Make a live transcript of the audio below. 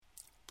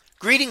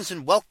Greetings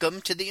and welcome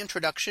to the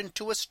introduction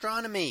to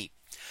astronomy.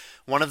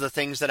 One of the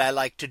things that I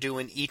like to do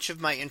in each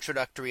of my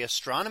introductory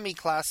astronomy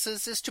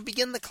classes is to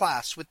begin the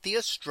class with the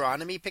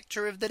astronomy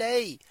picture of the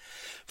day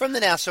from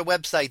the NASA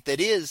website, that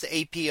is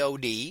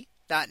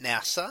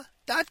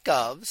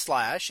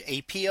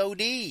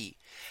apod.nasa.gov/apod.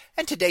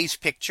 And today's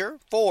picture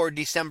for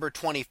December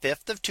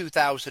 25th of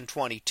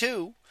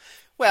 2022.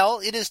 Well,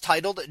 it is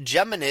titled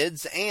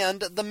Geminids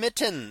and the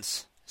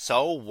Mittens.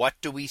 So what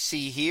do we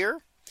see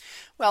here?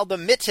 Well, the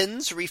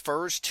Mittens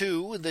refers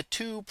to the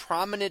two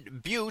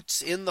prominent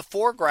buttes in the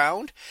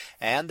foreground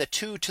and the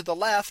two to the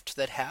left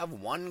that have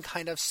one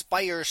kind of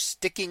spire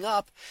sticking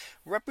up,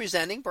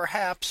 representing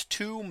perhaps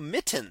two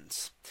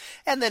mittens.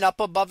 And then up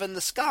above in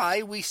the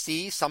sky, we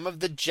see some of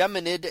the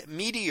Geminid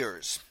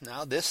meteors.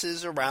 Now this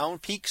is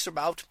peaks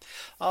about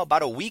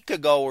a week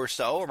ago or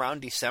so,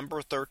 around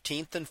December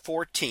 13th and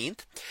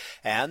 14th.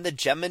 And the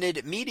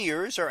Geminid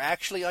meteors are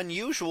actually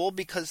unusual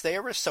because they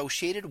are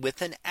associated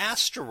with an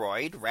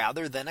asteroid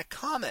rather than a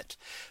comet.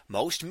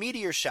 Most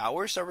meteor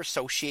showers are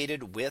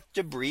associated with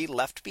debris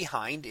left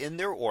behind in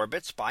their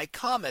orbits by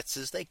comets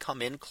as they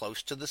come in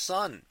close to the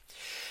sun.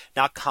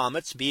 Now,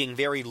 comets, being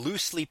very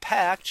loosely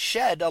packed,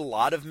 shed a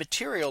lot of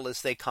material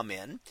as they come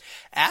in.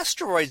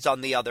 Asteroids,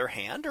 on the other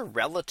hand, are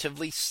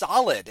relatively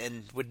solid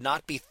and would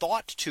not be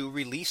thought to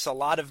release a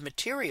lot of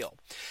material.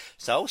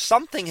 So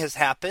something has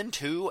happened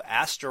to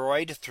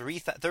asteroid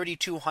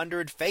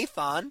 3200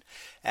 Phaethon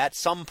at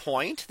some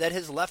point that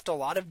has left a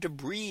lot of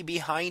debris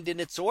behind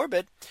in its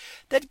orbit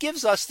that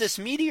gives us this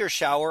meteor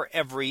shower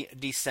every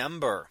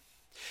December.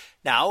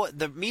 Now,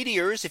 the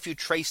meteors, if you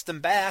trace them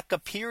back,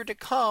 appear to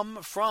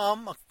come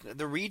from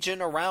the region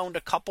around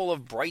a couple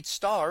of bright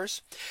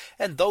stars.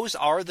 And those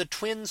are the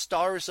twin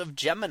stars of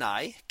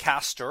Gemini,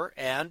 Castor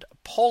and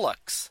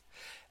Pollux.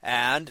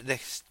 And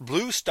the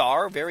blue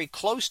star very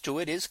close to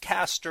it is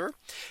Castor.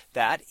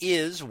 That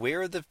is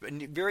where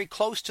very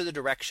close to the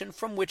direction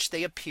from which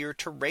they appear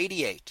to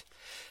radiate.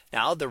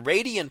 Now, the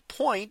radiant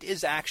point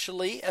is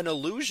actually an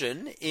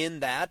illusion in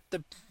that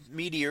the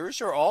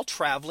meteors are all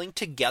traveling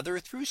together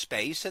through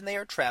space, and they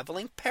are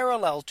traveling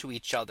parallel to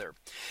each other.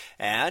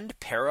 And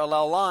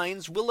parallel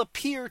lines will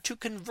appear to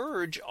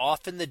converge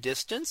off in the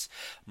distance,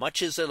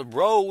 much as a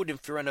road,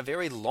 if you're on a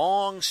very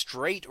long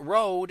straight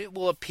road, it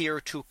will appear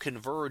to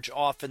converge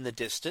off in the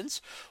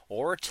distance,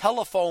 or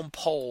telephone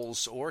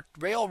poles or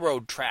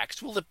railroad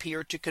tracks will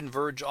appear to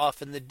converge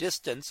off in the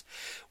distance,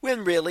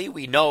 when really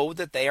we know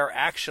that they are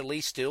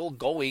actually still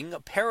going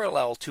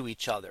parallel to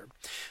each other.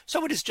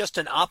 So it is just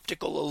an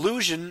optical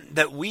illusion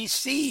that we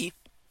see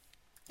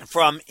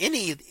from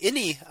any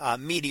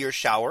meteor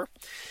shower,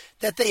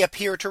 that they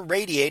appear to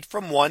radiate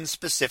from one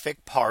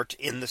specific part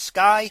in the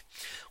sky,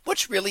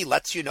 which really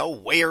lets you know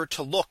where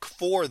to look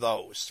for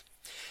those.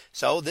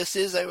 So this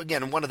is,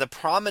 again, one of the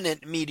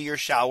prominent meteor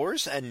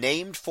showers, and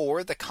named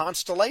for the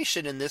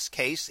constellation in this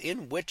case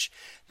in which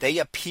they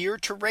appear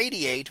to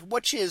radiate,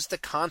 which is the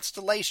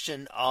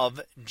constellation of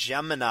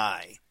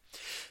Gemini.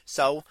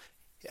 So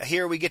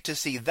here we get to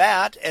see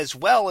that, as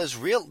well as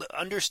real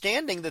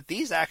understanding that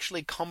these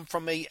actually come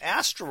from an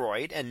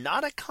asteroid and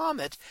not a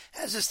comet,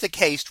 as is the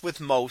case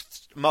with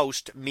most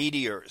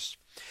meteors.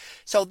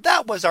 So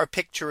that was our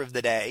picture of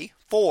the day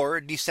for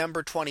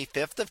December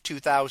 25th of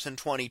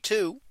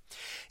 2022.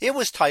 It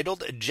was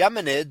titled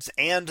Geminids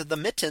and the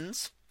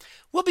Mittens.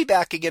 We'll be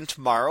back again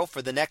tomorrow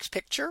for the next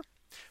picture,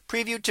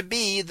 previewed to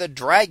be the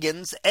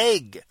dragon's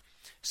egg.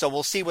 So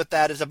we'll see what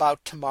that is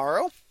about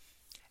tomorrow.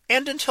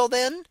 And until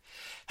then,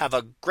 have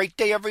a great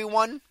day,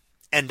 everyone,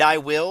 and I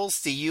will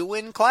see you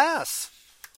in class.